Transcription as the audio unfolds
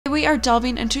We are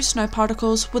delving into snow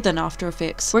particles within After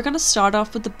Effects. We're going to start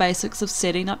off with the basics of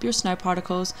setting up your snow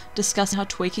particles, discussing how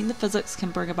tweaking the physics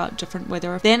can bring about different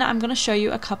weather. Then I'm going to show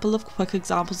you a couple of quick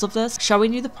examples of this,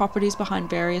 showing you the properties behind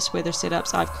various weather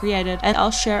setups I've created, and I'll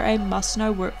share a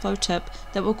must-know workflow tip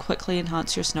that will quickly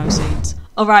enhance your snow scenes.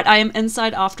 Alright, I am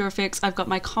inside After Effects. I've got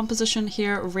my composition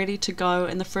here ready to go,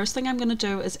 and the first thing I'm going to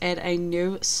do is add a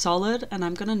new solid, and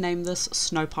I'm going to name this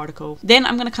Snow Particle. Then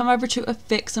I'm going to come over to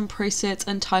Effects and Presets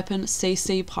and type in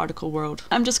CC Particle World.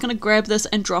 I'm just going to grab this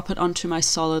and drop it onto my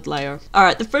solid layer.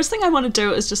 Alright, the first thing I want to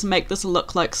do is just make this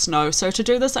look like snow. So to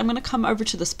do this, I'm going to come over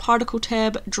to this Particle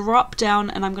tab, drop down,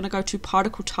 and I'm going to go to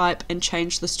Particle Type and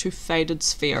change this to Faded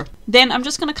Sphere. Then I'm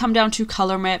just going to come down to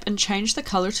Color Map and change the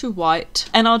color to white,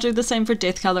 and I'll do the same for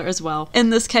depth color as well. In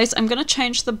this case, I'm going to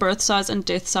change the birth size and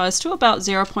death size to about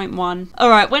 0.1.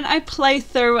 Alright, when I play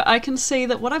through, I can see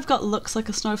that what I've got looks like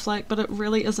a snowflake, but it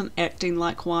really isn't acting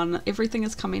like one. Everything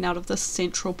is coming out of this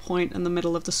central point in the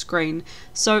middle of the screen.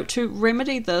 So to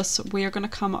remedy this, we are going to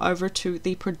come over to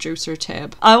the Producer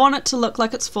tab. I want it to look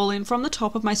like it's falling from the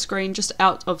top of my screen just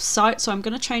out of sight, so I'm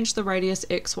going to change the radius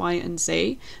X, Y, and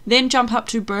Z. Then jump up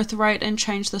to birth rate and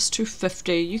change this to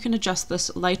 50. You can adjust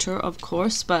this later, of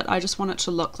course, but I just want it to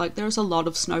look like there's a lot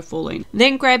of snow falling.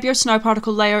 Then grab your snow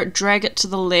particle layer, drag it to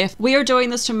the left. We are doing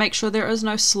this to make sure there is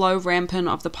no slow ramping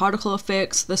of the particle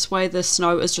effects. This way the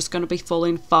snow is just going to be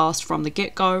falling fast from the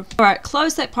get-go. Alright,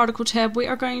 close that particle tab. We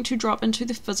are going to drop into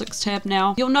the physics tab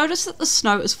now. You'll notice that the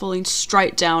snow is falling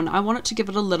straight down. I want it to give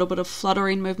it a little bit of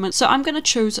fluttering movement, so I'm going to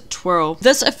choose twirl.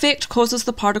 This effect causes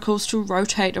the particles to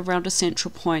rotate around a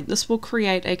central point. This will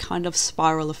create a kind of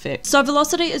spiral effect. So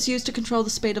velocity is used to control the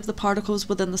speed of the particles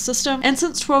within the system, and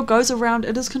since twirl goes around,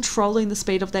 it is controlling the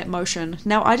speed of that motion.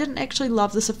 Now, I didn't actually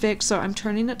love this effect, so I'm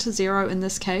turning it to 0 in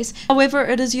this case. However,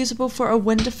 it is usable for a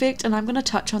wind effect, and I'm going to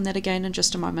touch on that again in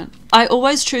just a moment. I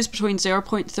always choose between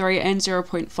 0.3 and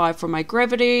 0.5 for my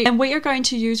gravity, and we are going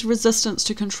to use resistance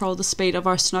to control the speed of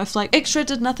our snowflake. Extra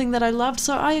did nothing that I loved,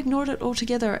 so I ignored it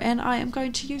altogether, and I am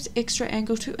going to use extra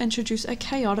angle to introduce a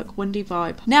chaotic windy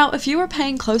vibe. Now, if you were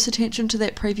paying close attention to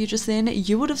that preview just then,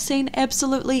 you would have seen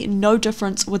absolutely no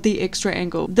difference with the extra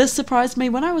angle. This surprised me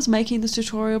when I was making this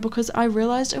tutorial because I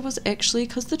realized it was actually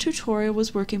because the tutorial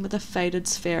was working with a faded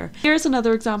sphere. Here's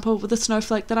another example with a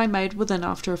snowflake that I made within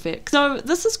After Effects. So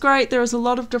this is great, there is a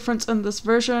lot of difference in this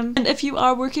version, and if you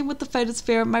are working with the faded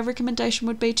sphere, my recommendation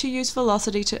would be to use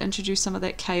velocity to introduce some of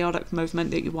that chaotic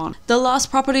movement that you want. The last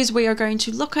properties we are going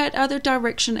to look at are the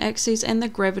direction axes and the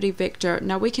gravity vector.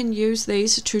 Now we can use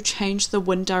these to change the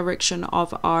wind direction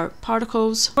of our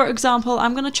particles. For example,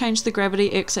 I'm going to change the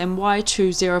gravity X and Y to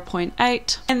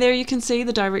 0.8, and there you can see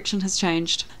the direction has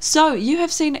changed. So you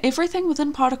have seen everything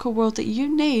within Particle World that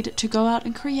you need to go out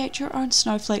and create your own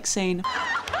snowflake scene.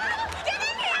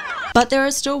 But there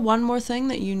is still one more thing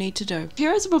that you need to do.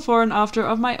 Here is a before and after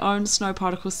of my own snow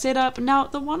particle setup. Now,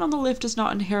 the one on the left is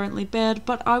not inherently bad,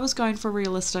 but I was going for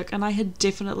realistic and I had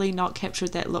definitely not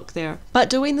captured that look there. But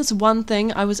doing this one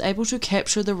thing, I was able to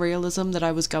capture the realism that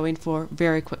I was going for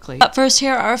very quickly. But first,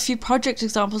 here are a few project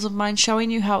examples of mine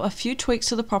showing you how a few tweaks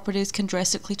to the properties can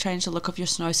drastically change the look of your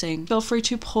snow scene. Feel free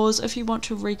to pause if you want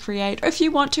to recreate, or if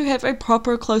you want to have a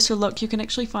proper closer look, you can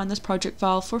actually find this project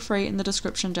file for free in the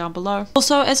description down below.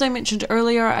 Also, as I mentioned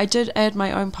earlier, I did add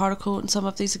my own particle in some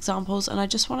of these examples, and I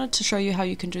just wanted to show you how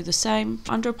you can do the same.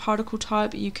 Under particle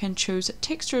type, you can choose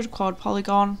textured quad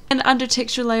polygon, and under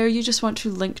texture layer, you just want to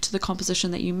link to the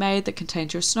composition that you made that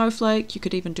contains your snowflake. You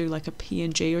could even do like a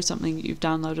PNG or something that you've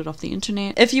downloaded off the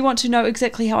internet. If you want to know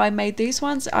exactly how I made these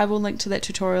ones, I will link to that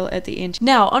tutorial at the end.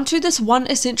 Now, onto this one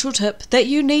essential tip that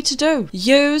you need to do.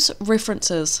 Use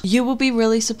references. You will be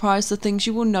really surprised the things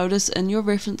you will notice in your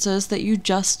references that you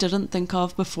just didn't think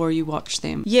of before you watch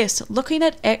them. Yes, looking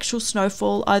at actual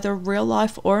snowfall, either real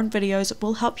life or in videos,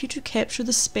 will help you to capture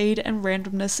the speed and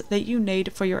randomness that you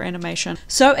need for your animation.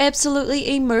 So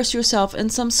absolutely immerse yourself in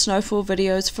some snowfall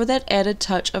videos for that added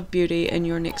touch of beauty in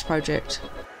your next project.